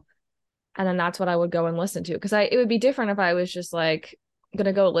well? And then that's what I would go and listen to. Cause it would be different if I was just like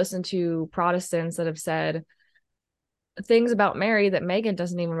gonna go listen to Protestants that have said things about Mary that Megan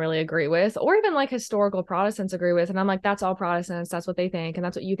doesn't even really agree with, or even like historical Protestants agree with. And I'm like, that's all Protestants. That's what they think. And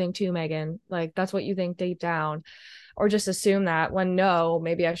that's what you think too, Megan. Like, that's what you think deep down. Or just assume that when no,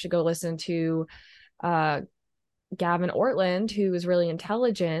 maybe I should go listen to uh, Gavin Ortland, who is really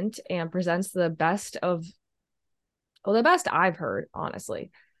intelligent and presents the best of, well, the best I've heard,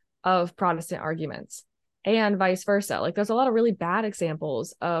 honestly, of Protestant arguments and vice versa. Like there's a lot of really bad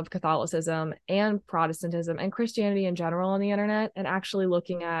examples of Catholicism and Protestantism and Christianity in general on the internet, and actually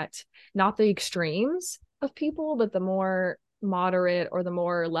looking at not the extremes, of people, but the more moderate or the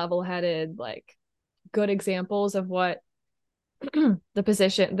more level-headed, like good examples of what the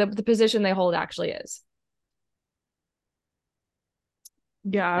position they hold actually is.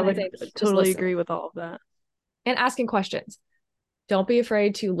 Yeah, I And I would think just totally listening agree with all of that. and asking questions. Don't be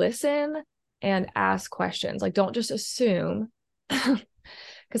afraid to listen and ask questions. Like, don't just assume,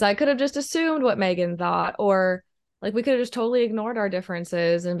 because I could have just assumed what Megan thought, or like we could have just totally ignored our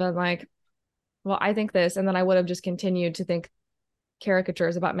differences and been like, well, I think this. And then I would have just continued to think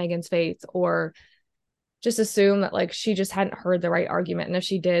caricatures about Megan's faith, or just assume that like she just hadn't heard the right argument. And if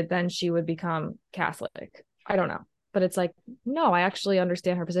she did, then she would become Catholic. I don't know. But it's like, no, I actually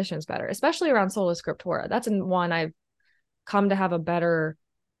understand her positions better, especially around sola scriptura. That's one I've come to have a better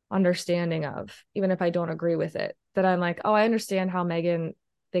understanding of, even if I don't agree with it. That I'm like, oh, I understand how Megan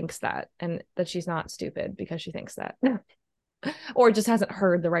thinks that, and that she's not stupid because she thinks that, or just hasn't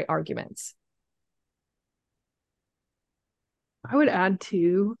heard the right arguments. I would add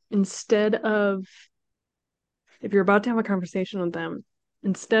too, instead of, if you're about to have a conversation with them,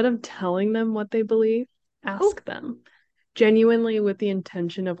 instead of telling them what they believe, Oh, ask them genuinely with the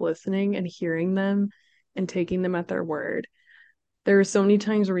intention of listening and hearing them and taking them at their word. There are so many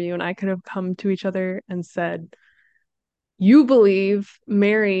times where you and I could have come to each other and said, you believe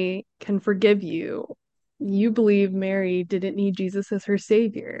Mary can forgive you. You believe Mary didn't need Jesus as her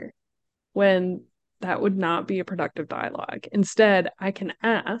savior, when that would not be a productive dialogue. Instead, I can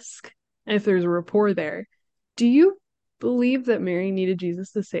ask, if there's a rapport there, do you believe that Mary needed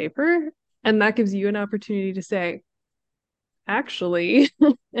Jesus to save her? And that gives you an opportunity to say, actually,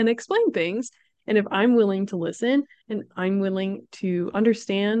 and explain things. And if I'm willing to listen and I'm willing to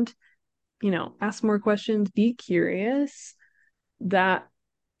understand, ask more questions, be curious, that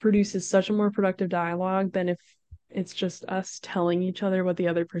produces such a more productive dialogue than if it's just us telling each other what the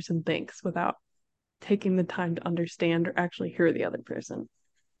other person thinks without taking the time to understand or actually hear the other person.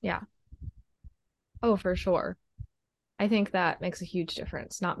 yeah. Oh, for sure. I think that makes a huge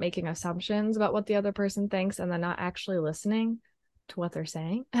difference, not making assumptions about what the other person thinks and then not actually listening to what they're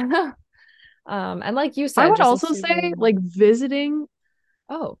saying. And like you I said, would just also say assuming, like visiting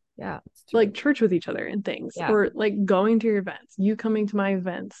oh, yeah, it's like true. church with each other and things, Yeah. or like going to your events, you coming to my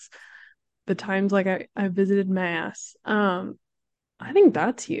events, the times like I visited mass. I think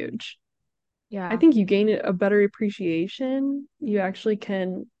that's huge. I Yeah. think you gain a better appreciation. You actually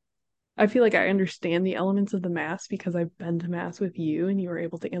can, I feel like I understand the elements of the mass because I've been to mass with you and you were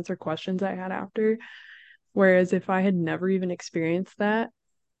able to answer questions I had after. Whereas if I had never even experienced that,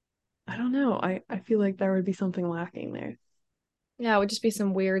 I don't know. I feel like there would be something lacking there. Yeah, it would just be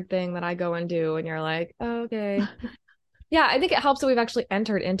some weird thing that I go and do, and you're like, oh, okay. Yeah, I think it helps that we've actually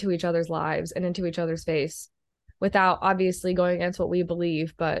entered into each other's lives and into each other's space without obviously going against what we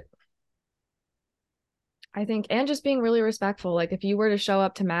believe. But I think, and just being really respectful. Like, if you were to show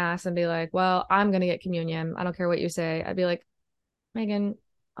up to mass and be like, well, I'm going to get communion, I don't care what you say, I'd be like, Megan,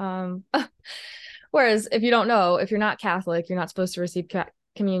 um, whereas if you don't know, if you're not Catholic, you're not supposed to receive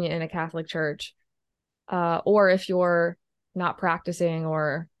communion in a Catholic church. Or if you're not practicing,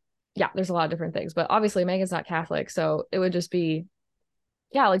 or yeah, there's a lot of different things. But obviously, Megan's not Catholic, so it would just be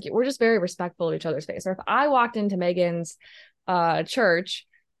yeah, like we're just very respectful of each other's space. Or if I walked into Megan's church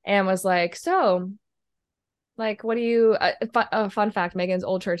and was like, so like, what do you? Fun fact: Megan's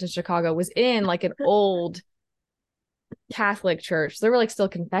old church in Chicago was in like an old Catholic church. There were like still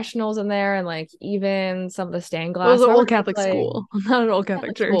confessionals in there, and like even some of the stained It was glass. an So I old would think Catholic like school, not an old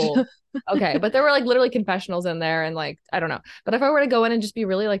Catholic Catholic church. school. Okay, but there were like literally confessionals in there, and like I don't know. But if I were to go in and just be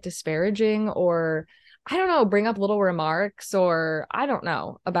really like disparaging, or I don't know, bring up little remarks, or I don't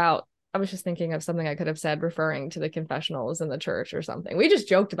know about. I was just thinking of something I could have said referring to the confessionals in the church or something. We just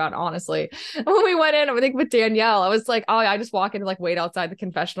joked about it, honestly. When we went in, I think with Danielle, I was like, oh, I just walk in like wait outside the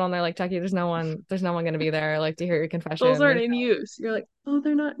confessional, and they're like, Tucky, there's no one gonna be there like to hear your Those confession. aren't There's in use. You're like, oh,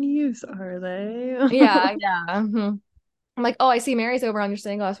 they're not in use, are they? yeah, yeah. I'm like, oh, I see Mary's over on your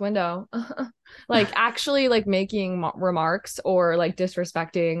stained glass window. Like actually like making remarks or like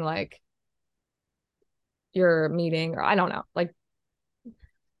disrespecting like your meeting or I don't know. Like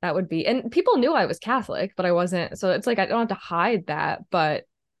that would be and people knew I was Catholic, but I wasn't. So it's like I don't have to hide that, but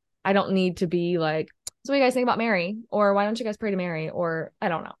I don't need to be like, so what do you guys think about Mary? Or why don't you guys pray to Mary? Or I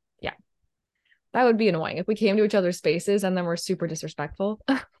don't know. Yeah. That would be annoying if we came to each other's spaces and then we're super disrespectful.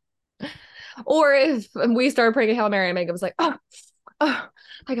 Or if we started praying Hail Mary and Megan was like, oh, I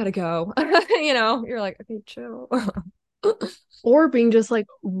gotta go. You're like, okay, chill. Or being just like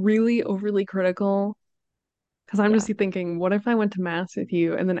really overly critical. Because I'm Yeah. just thinking, what if I went to mass with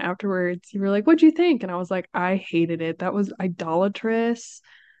you and then afterwards you were like, what'd you think? And I was like, I hated it. That was idolatrous.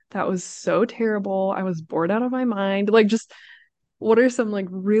 that was so terrible. I was bored out of my mind. Like, just what are some like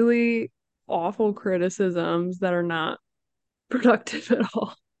really awful criticisms that are not productive at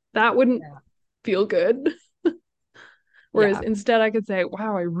all? That wouldn't Yeah. feel good. Whereas Yeah. instead, I could say,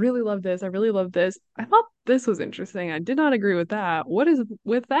 wow, I really love this. I really love this. I thought this was interesting. I did not agree with that. What is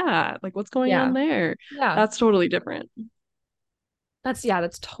with that? Like, what's going on Yeah. there? Yeah. That's totally different. That's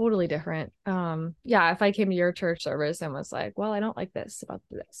totally different. Yeah, if I came to your church service and was like, well, I don't like this about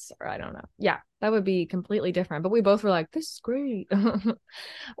this, or I don't know. Yeah, that would be completely different. But we both were like, this is great.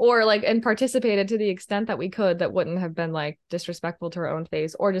 Or like and participated to the extent that we could that wouldn't have been like disrespectful to our own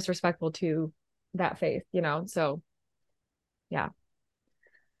faith or disrespectful to that faith, you know? So yeah,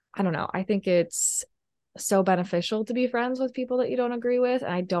 I don't know. I think it's so beneficial to be friends with people that you don't agree with.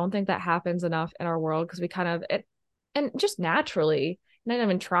 And I don't think that happens enough in our world because we kind of it and just naturally, not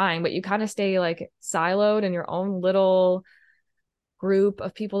even trying, but you kind of stay like siloed in your own little group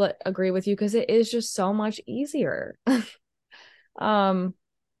of people that agree with you because it is just so much easier. um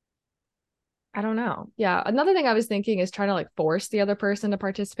I don't know. Yeah. Another thing I was thinking is trying to like force the other person to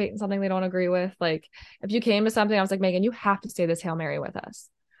participate in something they don't agree with. Like if you came to something, I was like, Megan, you have to say this Hail Mary with us.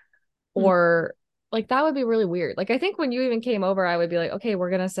 Mm. Or like that would be really weird. Like I think when you even came over, I would be like, okay, we're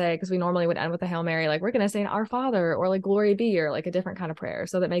gonna say because we normally would end with a Hail Mary, like we're gonna say Our Father or like Glory be or like a different kind of prayer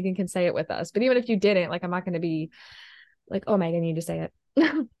so that Megan can say it with us. But even if you didn't, like I'm not gonna be like, oh Megan, you just say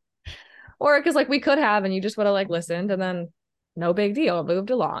it. Or because like we could have and you just would have like listened and then no big deal, moved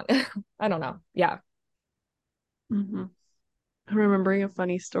along. I don't know. Yeah. hmm I'm remembering a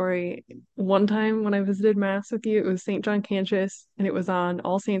funny story. One time when I visited Mass with you, it was St. John Cantius and it was on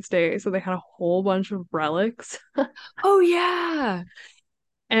All Saints Day. So they had a whole bunch of relics. Oh yeah.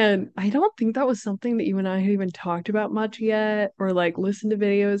 And I don't think that was something that you and I had even talked about much yet or like listened to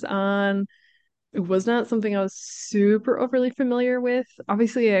videos on. It was not something I was super overly familiar with.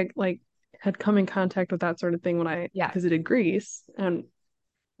 Obviously, I like had come in contact with that sort of thing when I Yeah. visited Greece, and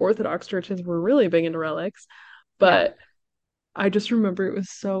Orthodox churches were really big into relics. Yeah. But I just remember it was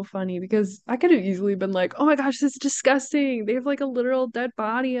so funny because I could have easily been like, oh my gosh, this is disgusting. They have like a literal dead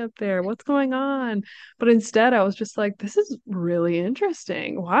body up there. What's going on? But instead, I was just like, this is really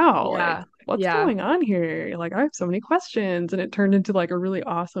interesting. Wow, like, Yeah. what's Yeah. going on here? Like, I have so many questions. And it turned into like a really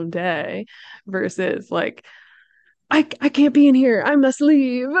awesome day versus like, I can't be in here. I must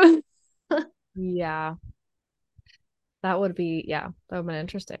leave. Yeah. That would be, yeah, that would have been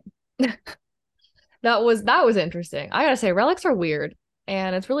interesting. That was interesting. I gotta say, relics are weird.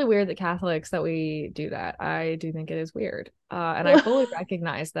 And it's really weird that Catholics that we do that. I do think it is weird. And I fully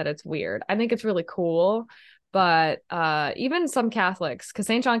recognize that it's weird. I think it's really cool. But even some Catholics, because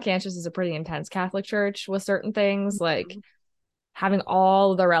St. John Cantius is a pretty intense Catholic church with certain things, like having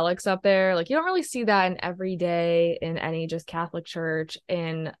all the relics up there. Like you don't really see that in every day in any just Catholic church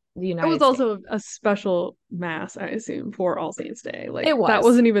in the It was United States. also a special mass, I assume, for All Saints Day. Like It that was.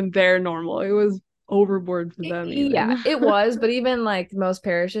 wasn't even their normal. It was overboard for them Yeah, even. it was, but even like most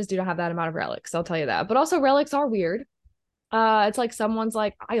parishes do not have that amount of relics, I'll tell you that. But also relics are weird. It's like someone's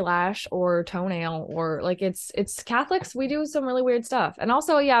like eyelash or toenail or like it's Catholics, we do some really weird stuff. And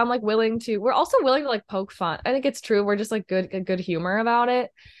also, yeah, I'm like we're also willing to like poke fun. I think it's true. We're just like good humor about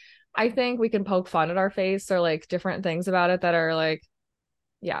it. I think we can poke fun at our face or like different things about it that are like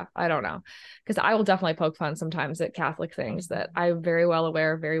yeah, I don't know. Because I will definitely poke fun sometimes at Catholic things that I'm very well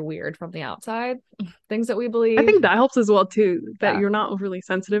aware are very weird from the outside, things that we I believe. think that helps as well too, that Yeah. you're not overly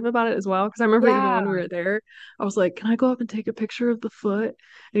sensitive about it as well. Because I remember even when we Yeah. were there, I was like, "Can I go up and take a picture of the foot?"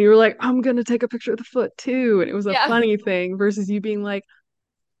 And you were like, "I'm gonna take a picture of the foot too." And it was a Yeah. funny thing versus you being like,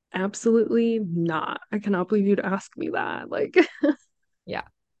 "Absolutely not. I cannot believe you'd ask me that." Like, Yeah.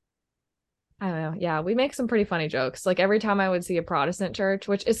 I don't know. Yeah, we make some pretty funny jokes. Like every time I would see a Protestant church,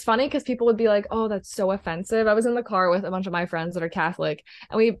 which is funny because people would be like, "Oh, that's so offensive." I was in the car with a bunch of my friends that are Catholic,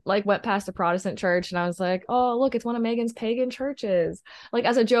 and we like went past a Protestant church, and I was like, "Oh, look, it's one of Megan's pagan churches," like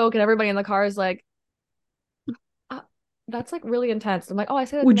as a joke, and everybody in the car is like, "That's like really intense." I'm like, "Oh, I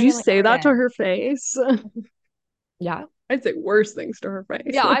say that to would you Megan like say every that to day." her face? Yeah, I'd say worse things to her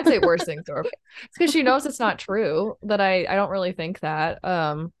face. yeah, I'd say worse things to her. It's because she knows it's not true that I don't really think that.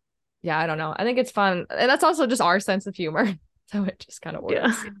 Yeah, I don't know. I think it's fun, and that's also just our sense of humor, so it just kind of Yeah.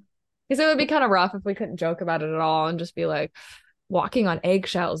 works. Because it would be kind of rough if we couldn't joke about it at all and just be like walking on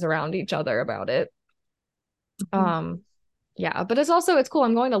eggshells around each other about it. Um, yeah, but it's cool.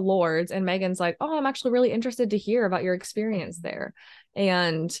 I'm going to Lord's and Megan's like, "Oh, I'm actually really interested to hear about your experience there."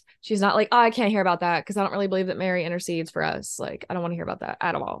 And she's not like, "Oh, I can't hear about that because I don't really believe that Mary intercedes for us." Like, I don't want to hear about that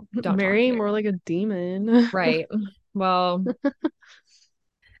at all. Don't talk to Mary, me more about like a demon. it. Right. Well,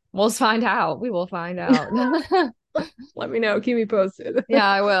 we'll find out. We will find out. Let me know. Keep me posted. Yeah,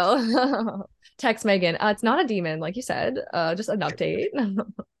 I will. Text Megan. It's not a demon, like you said. Just an update.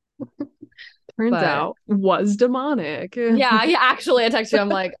 Turns But out was demonic. yeah, yeah, actually I text you. I'm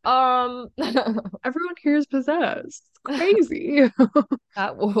like, Everyone here is possessed. It's crazy.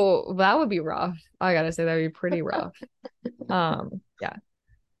 that would be rough. I gotta say that would be pretty rough. Yeah.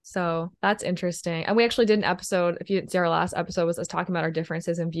 So that's interesting. And we actually did an episode, if you didn't see our last episode, was us talking about our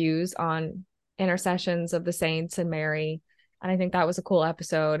differences and views on intercessions of the saints and Mary. And I think that was a cool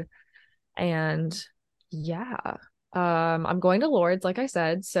episode. And yeah, I'm going to Lourdes, like I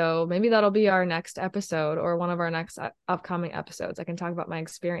said. So maybe that'll be our next episode or one of our next upcoming episodes. I can talk about my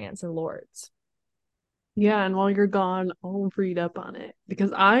experience in Lourdes. Yeah, and while you're gone, I'll read up on it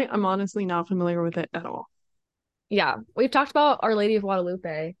because I am honestly not familiar with it at all. Yeah, we've talked about Our Lady of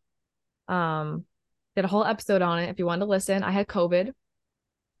Guadalupe. Um, did a whole episode on it. If you wanted to listen, I had COVID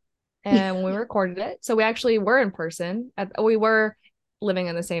and when we recorded it, so we actually were in person. We were living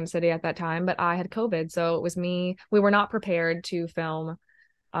in the same city at that time, but I had COVID, so it was me. We were not prepared to film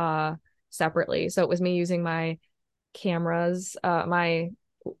uh separately, so it was me using my cameras, my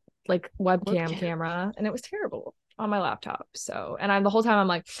like webcam Webcam. camera, and it was terrible on my laptop. So, and I'm the whole time I'm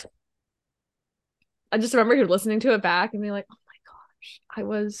like, I just remember listening to it back and being like, oh my gosh, I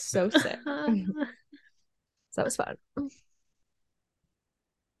was so sick. So that was fun.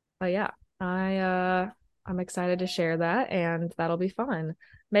 But yeah, I'm excited to share that and that'll be fun.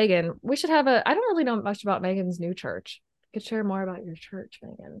 Megan, we should have I don't really know much about Megan's new church. You could share more about your church,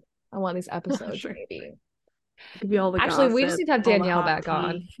 Megan, on one of these episodes, Sure. maybe. It could be all the Actually, we just gossip, need to have all the Danielle hot back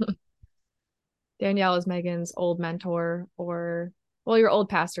on. tea. Danielle is Megan's old mentor, or well, your old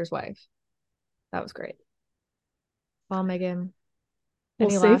pastor's wife. That was great. Well, Megan, Well,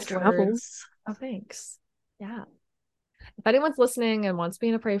 any safe last words? travels. Oh, thanks. Yeah. If anyone's listening and wants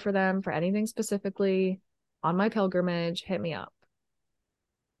me to pray for them for anything specifically on my pilgrimage, hit me up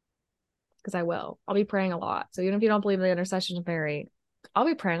because I will. I'll be praying a lot. So even if you don't believe in the intercession of Mary, I'll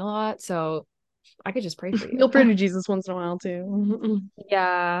be praying a lot. So I could just pray for you. You'll pray to Jesus once in a while too.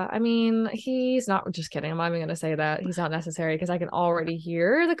 Yeah, I mean, he's not just kidding. I'm not even gonna say that. He's not necessary because I can already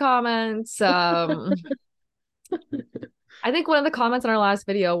hear the comments. I think one of the comments in our last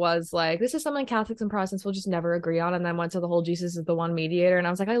video was like, this is something Catholics and Protestants will just never agree on, and then went to the whole Jesus is the one mediator. And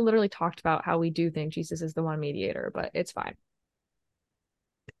I was like, I literally talked about how we do think Jesus is the one mediator, but it's fine.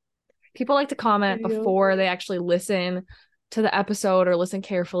 People like to comment Yeah. before they actually listen to the episode or listen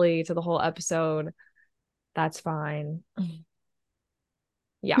carefully to the whole episode. That's fine.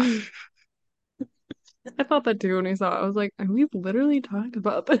 Yeah. I thought that too when I saw it. I was like, we've literally talked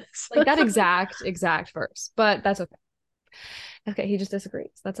about this. Like that exact verse, but that's okay. Okay, he just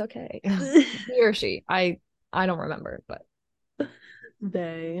disagrees. That's okay. He or she. I don't remember, but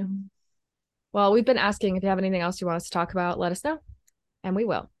They. well, we've been asking if you have anything else you want us to talk about, let us know, and we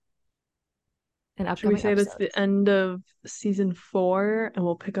will in Should we upcoming say that's episodes. the end of season 4 and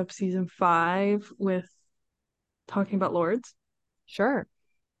we'll pick up season 5 with talking about lords? Sure.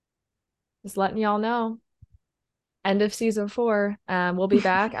 Just letting y'all know. End of season 4. We'll be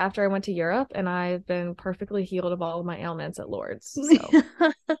back after I went to Europe and I've been perfectly healed of all of my ailments at Lourdes.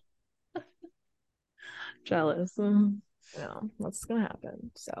 So, Jealous. what's gonna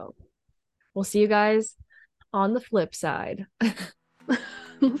happen. So we'll see you guys on the flip side.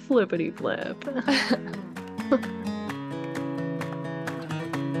 Flippity flip.